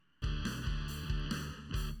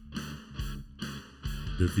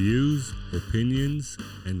The views, opinions,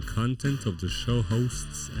 and content of the show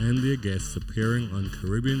hosts and their guests appearing on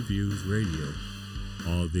Caribbean Views Radio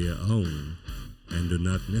are their own and do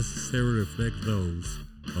not necessarily reflect those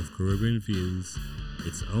of Caribbean Views,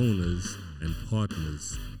 its owners and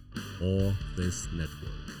partners, or this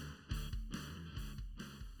network.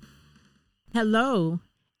 Hello,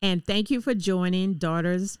 and thank you for joining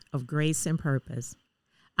Daughters of Grace and Purpose.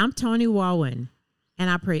 I'm Tony Walwyn, and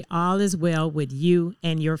I pray all is well with you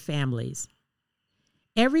and your families.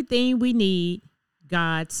 Everything we need,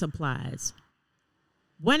 God supplies.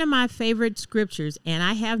 One of my favorite scriptures, and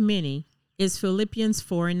I have many, is Philippians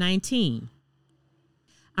 4:19.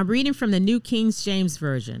 I'm reading from the New King James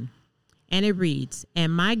Version, and it reads,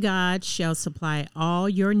 "And my God shall supply all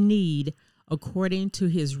your need according to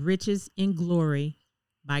his riches in glory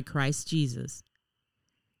by Christ Jesus."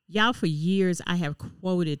 Y'all, for years I have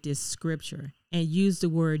quoted this scripture and used the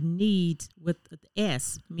word need with the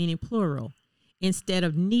S, meaning plural, instead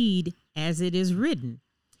of need as it is written.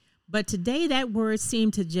 But today that word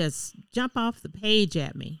seemed to just jump off the page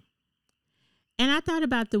at me. And I thought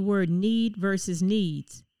about the word need versus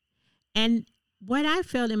needs. And what I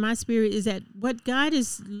felt in my spirit is that what God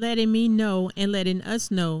is letting me know and letting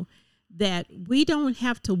us know that we don't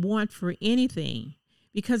have to want for anything.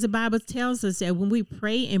 Because the Bible tells us that when we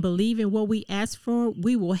pray and believe in what we ask for,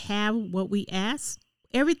 we will have what we ask.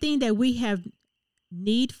 Everything that we have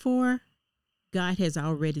need for, God has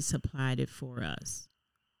already supplied it for us.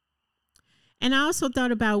 And I also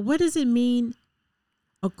thought about, what does it mean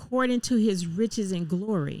according to his riches and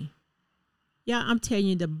glory? Yeah, I'm telling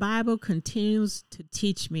you, the Bible continues to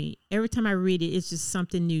teach me. Every time I read it, it's just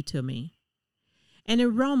something new to me. And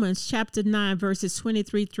in Romans chapter 9, verses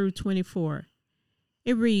 23 through 24,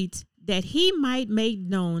 it reads, "That he might make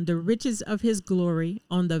known the riches of his glory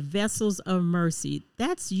on the vessels of mercy,"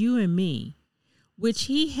 that's you and me, "which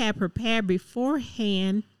he had prepared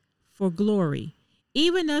beforehand for glory,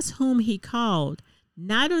 even us whom he called,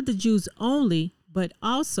 not of the Jews only, but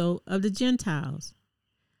also of the Gentiles."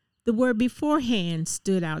 The word beforehand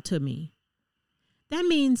stood out to me. That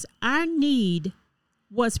means our need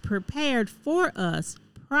was prepared for us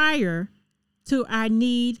prior to our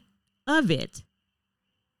need of it.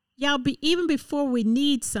 Y'all, even before we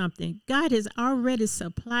need something, God has already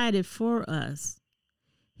supplied it for us.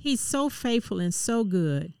 He's so faithful and so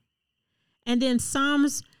good. And then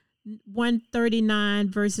Psalms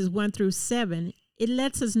 139 verses 1 through 7, it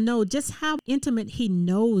lets us know just how intimate he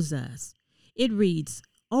knows us. It reads,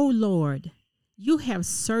 "O Lord, you have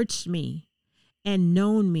searched me and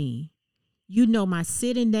known me. You know my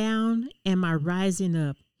sitting down and my rising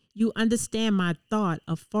up. You understand my thought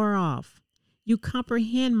afar off. You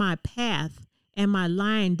comprehend my path and my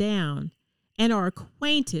lying down, and are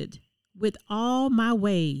acquainted with all my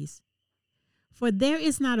ways. For there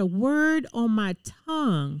is not a word on my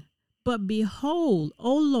tongue, but behold,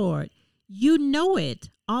 O Lord, you know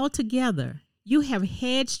it altogether. You have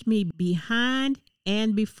hedged me behind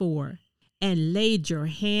and before, and laid your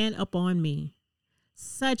hand upon me.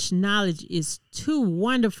 Such knowledge is too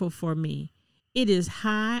wonderful for me. It is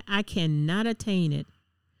high, I cannot attain it.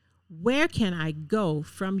 Where can I go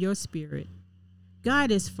from your spirit?" God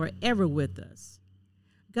is forever with us.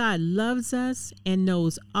 God loves us and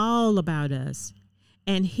knows all about us,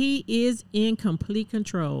 and he is in complete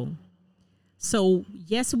control. So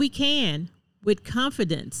yes, we can, with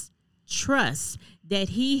confidence, trust that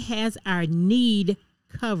he has our need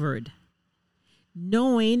covered.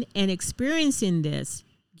 Knowing and experiencing this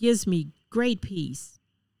gives me great peace.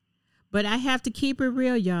 But I have to keep it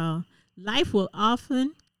real, y'all. Life will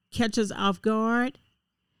often catch us off guard,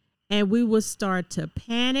 and we will start to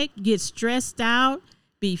panic, get stressed out,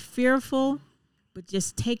 be fearful. But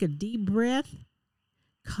just take a deep breath,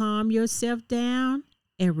 calm yourself down,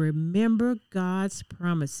 and remember God's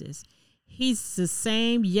promises. He's the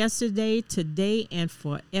same yesterday, today, and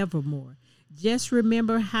forevermore. Just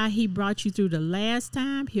remember how he brought you through the last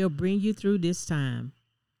time, he'll bring you through this time.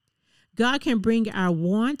 God can bring our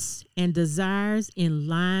wants and desires in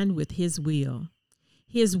line with his will.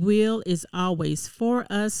 His will is always for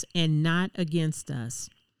us and not against us.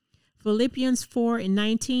 Philippians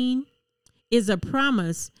 4:19 is a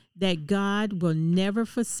promise that God will never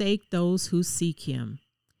forsake those who seek him.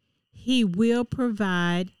 He will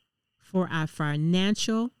provide for our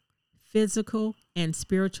financial, physical, and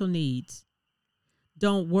spiritual needs.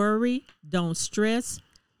 Don't worry, don't stress.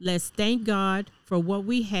 Let's thank God for what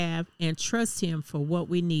we have and trust him for what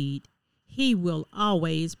we need. He will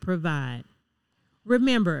always provide.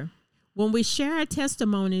 Remember, when we share our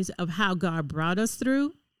testimonies of how God brought us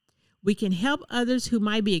through, we can help others who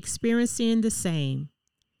might be experiencing the same.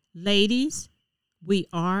 Ladies, We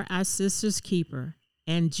are our sister's keeper.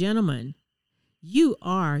 And gentlemen, you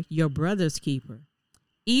are your brother's keeper.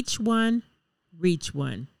 Each one, reach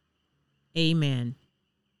one. Amen.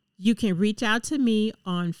 You can reach out to me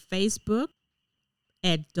on Facebook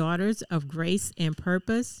at Daughters of Grace and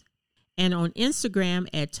Purpose and on Instagram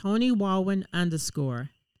at Tony Walwyn _.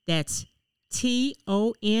 That's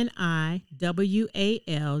TONIWALWYN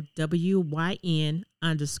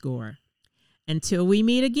 _. Until we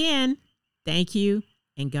meet again, thank you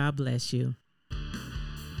and God bless you.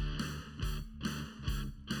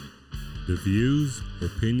 The views,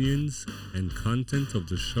 opinions, and content of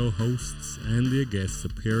the show hosts and their guests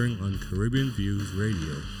appearing on Caribbean Views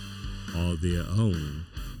Radio are their own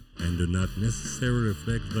and do not necessarily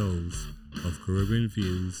reflect those of Caribbean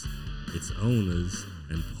Views, its owners,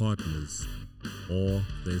 and partners, or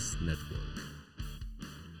this network.